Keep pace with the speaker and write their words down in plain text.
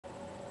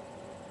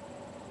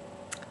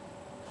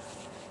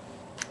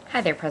Hi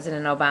there,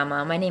 President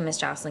Obama. My name is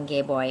Jocelyn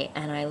Gayboy,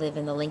 and I live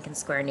in the Lincoln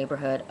Square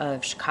neighborhood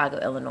of Chicago,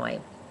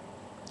 Illinois.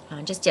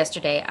 Just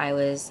yesterday, I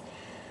was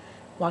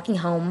walking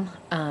home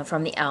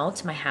from the L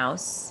to my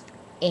house,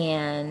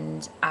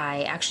 and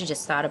I actually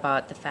just thought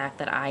about the fact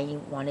that I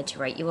wanted to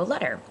write you a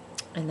letter.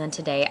 And then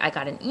today, I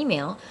got an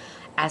email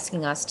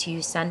asking us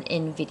to send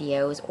in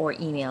videos or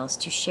emails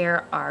to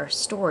share our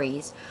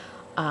stories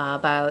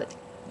about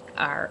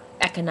our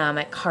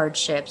economic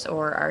hardships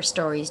or our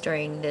stories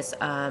during this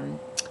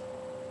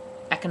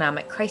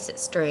economic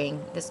crisis during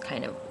this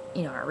kind of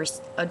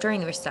during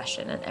the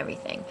recession and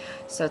everything.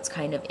 So it's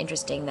kind of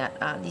interesting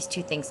that these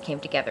two things came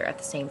together at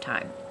the same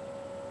time.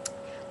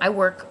 I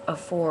work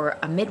for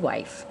a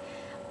midwife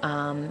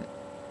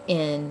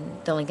in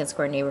the Lincoln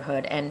Square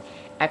neighborhood, and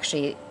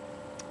actually,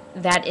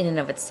 that in and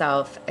of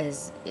itself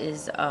is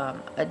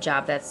a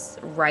job that's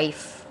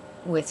rife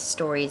with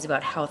stories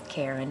about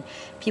healthcare and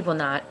people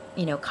not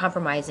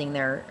compromising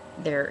their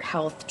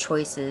health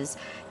choices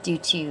due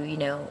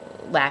to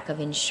lack of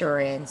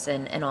insurance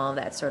and all of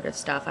that sort of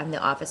stuff. I'm the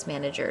office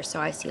manager,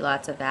 so I see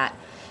lots of that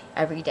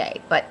every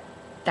day, but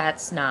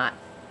that's not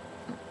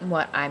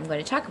what I'm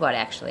going to talk about.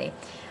 Actually,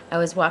 I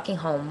was walking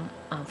home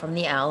from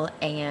the L,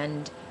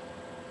 and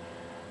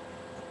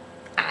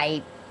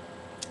I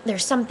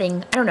there's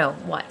something, I don't know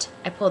what.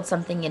 I pulled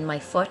something in my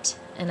foot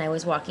and I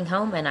was walking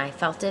home and I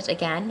felt it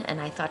again, and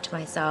I thought to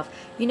myself,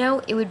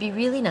 it would be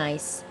really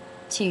nice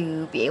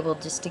to be able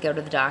just to go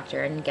to the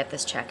doctor and get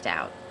this checked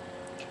out.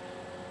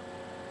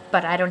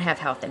 But I don't have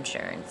health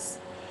insurance,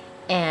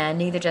 and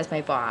neither does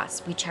my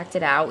boss. We checked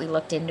it out, we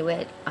looked into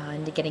it,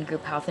 into getting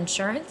group health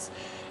insurance,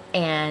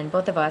 and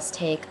both of us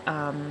take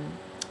some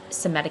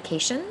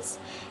medications,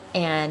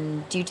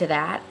 and due to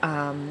that,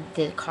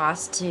 the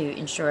cost to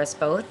insure us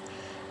both,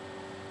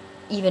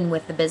 even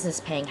with the business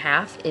paying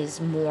half, is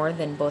more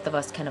than both of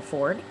us can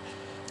afford.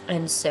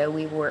 And so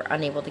we were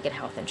unable to get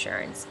health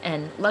insurance.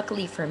 And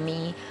luckily for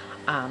me,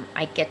 I'm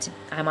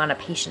on a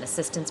patient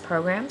assistance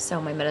program, so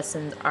my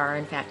medicines are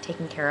in fact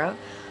taken care of,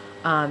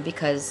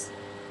 because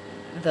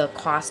the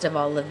cost of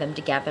all of them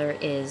together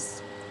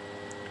is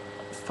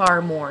far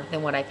more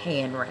than what I pay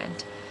in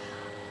rent.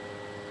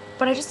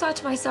 But I just thought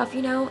to myself,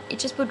 it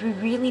just would be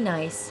really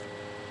nice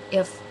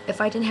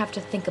if I didn't have to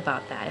think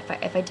about that.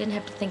 If I didn't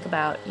have to think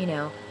about,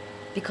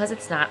 because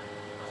it's not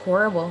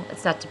horrible,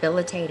 it's not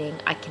debilitating,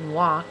 I can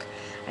walk,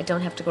 I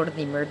don't have to go to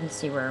the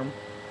emergency room.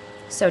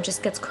 So it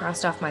just gets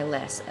crossed off my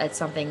list. It's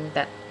something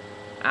that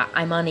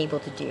I'm unable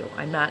to do.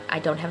 I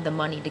don't have the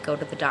money to go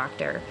to the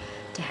doctor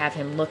to have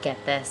him look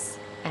at this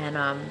and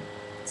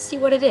see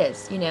what it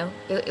is.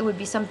 It would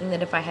be something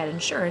that if I had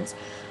insurance,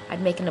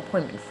 I'd make an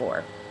appointment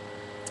for.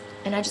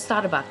 And I just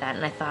thought about that,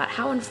 and I thought,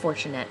 how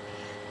unfortunate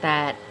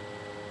that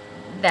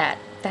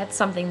that's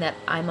something that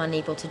I'm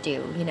unable to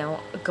do.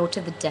 Go to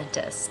the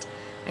dentist.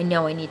 I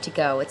know I need to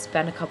go. It's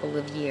been a couple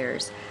of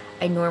years.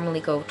 I normally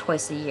go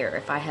twice a year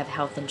if I have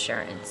health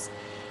insurance,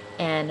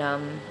 and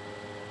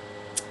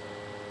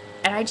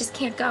I just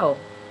can't go.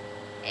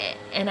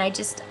 And I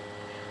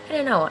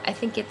don't know.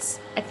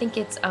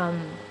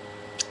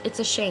 It's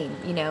a shame.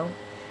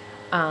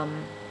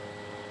 Um,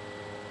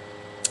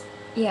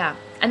 yeah.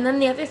 And then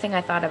the other thing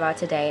I thought about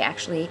today,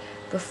 actually,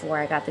 before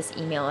I got this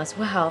email as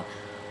well,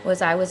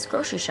 was I was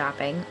grocery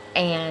shopping,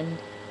 and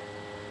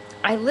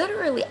I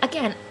literally,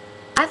 again,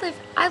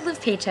 I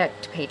live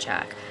paycheck to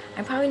paycheck.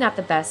 I'm probably not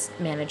the best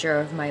manager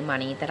of my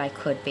money that I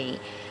could be,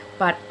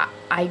 but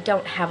I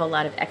don't have a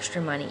lot of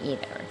extra money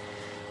either.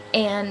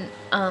 And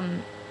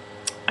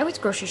I was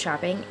grocery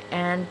shopping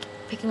and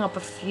picking up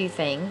a few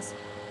things,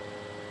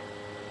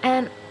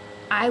 and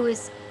I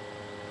was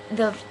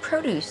the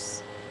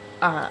produce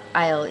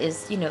aisle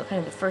is kind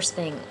of the first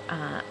thing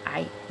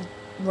I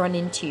run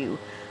into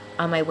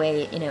on my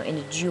way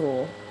into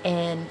Jewel,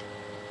 and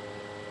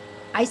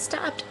I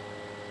stopped.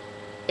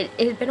 It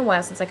had been a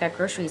while since I got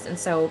groceries, and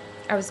so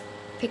I was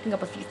picking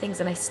up a few things,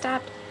 and I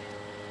stopped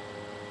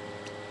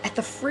at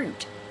the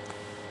fruit,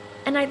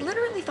 and I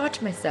literally thought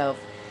to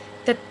myself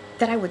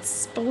that I would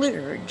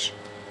splurge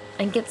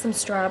and get some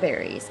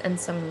strawberries and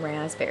some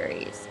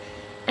raspberries.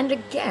 And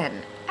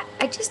again,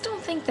 I just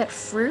don't think that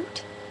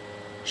fruit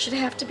should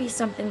have to be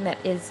something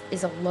that is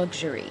a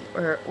luxury,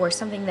 or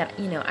something that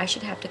I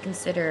should have to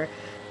consider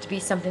to be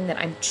something that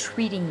I'm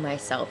treating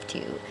myself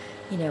to.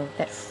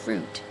 That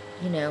fruit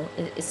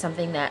is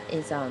something that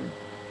is an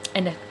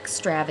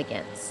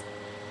extravagance,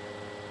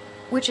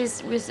 which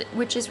is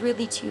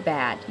really too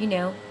bad.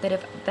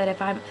 That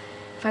if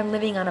I'm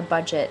living on a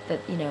budget,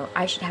 that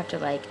I should have to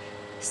like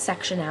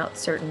section out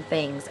certain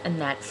things, and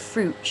that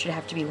fruit should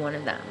have to be one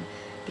of them,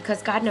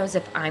 because God knows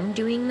if I'm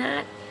doing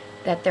that,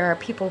 that there are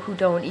people who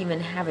don't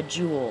even have a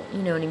Jewel,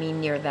 what I mean,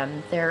 near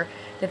them. They're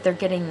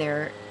getting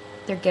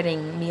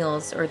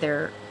meals or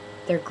their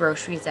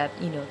groceries at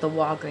the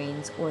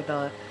Walgreens or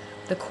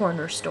the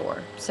corner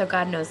store. So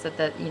God knows that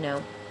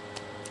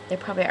they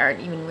probably aren't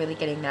even really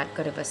getting that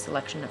good of a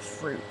selection of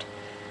fruit,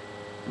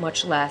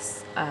 much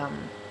less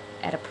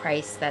at a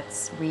price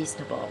that's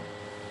reasonable.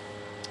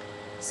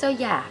 So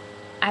yeah,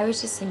 I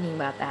was just thinking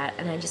about that,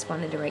 and I just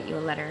wanted to write you a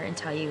letter and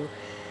tell you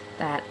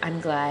that I'm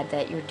glad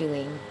that you're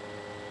doing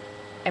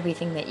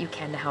everything that you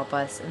can to help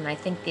us. And I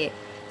think the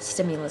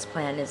stimulus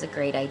plan is a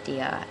great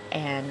idea.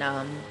 And,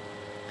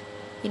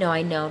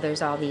 I know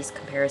there's all these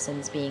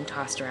comparisons being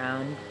tossed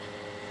around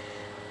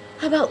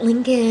about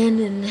Lincoln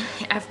and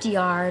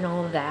FDR and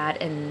all of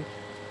that. And,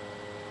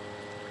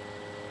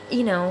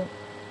 you know,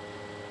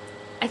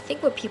 I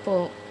think what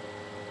people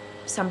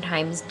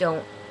sometimes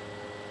don't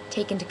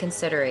take into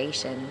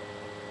consideration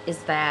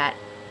is that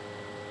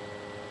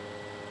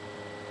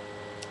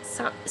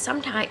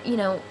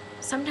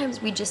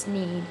sometimes we just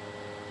need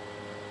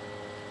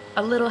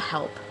a little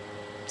help.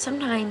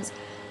 Sometimes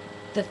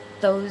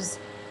those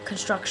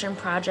construction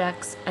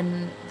projects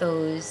and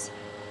those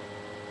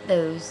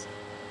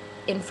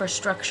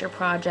infrastructure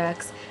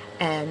projects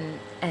and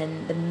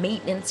the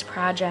maintenance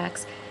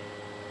projects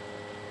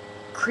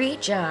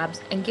create jobs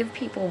and give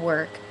people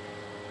work,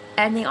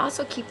 and they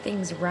also keep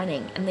things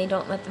running, and they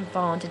don't let them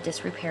fall into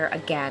disrepair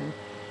again.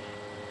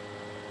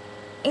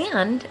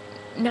 And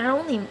not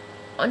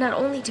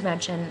only to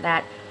mention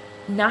that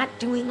not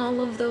doing all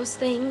of those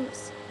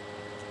things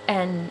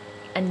and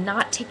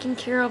not taking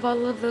care of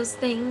all of those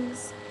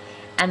things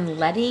and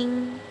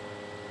letting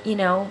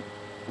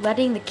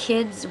the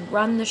kids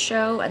run the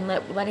show and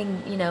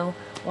letting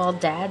while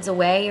dad's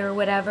away or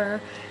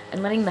whatever,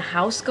 and letting the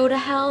house go to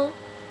hell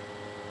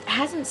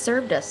hasn't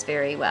served us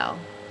very well.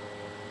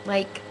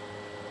 Like,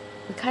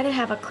 we kind of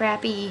have a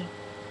crappy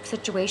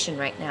situation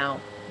right now,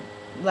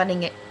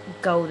 letting it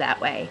go that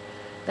way,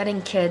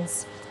 letting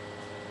kids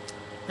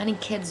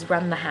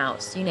run the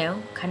house,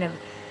 kind of.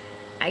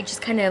 I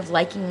just kind of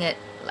liking it.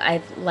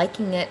 I'm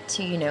liking it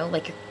to,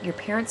 like your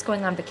parents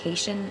going on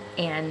vacation,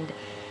 and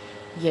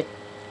you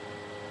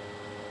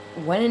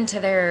went into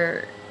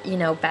their,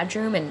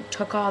 bedroom and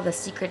took all the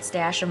secret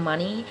stash of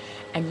money,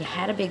 and you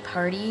had a big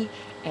party,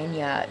 and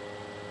you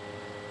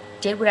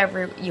did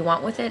whatever you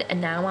want with it,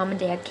 and now mom and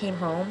dad came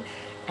home,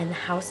 and the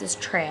house is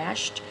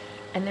trashed,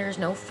 and there's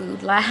no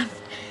food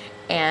left,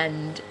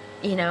 and,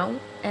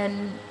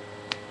 and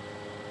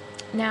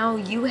now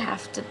you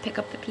have to pick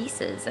up the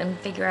pieces and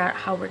figure out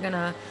how we're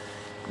gonna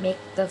make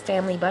the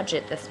family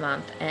budget this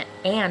month,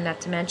 and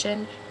not to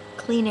mention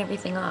clean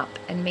everything up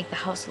and make the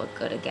house look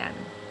good again.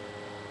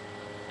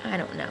 I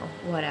don't know,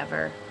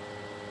 whatever.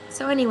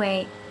 So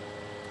anyway,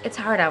 it's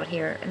hard out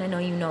here, and I know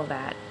you know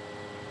that,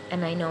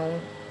 and I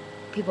know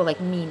people like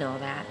me know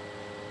that,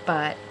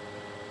 but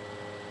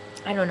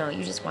I don't know,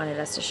 you just wanted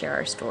us to share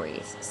our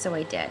stories, so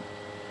I did.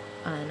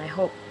 And I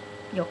hope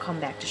you'll come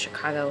back to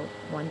Chicago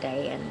one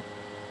day and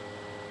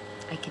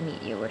I can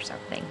meet you or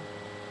something.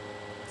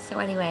 So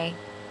anyway,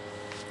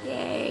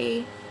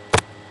 yay.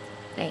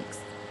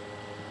 Thanks.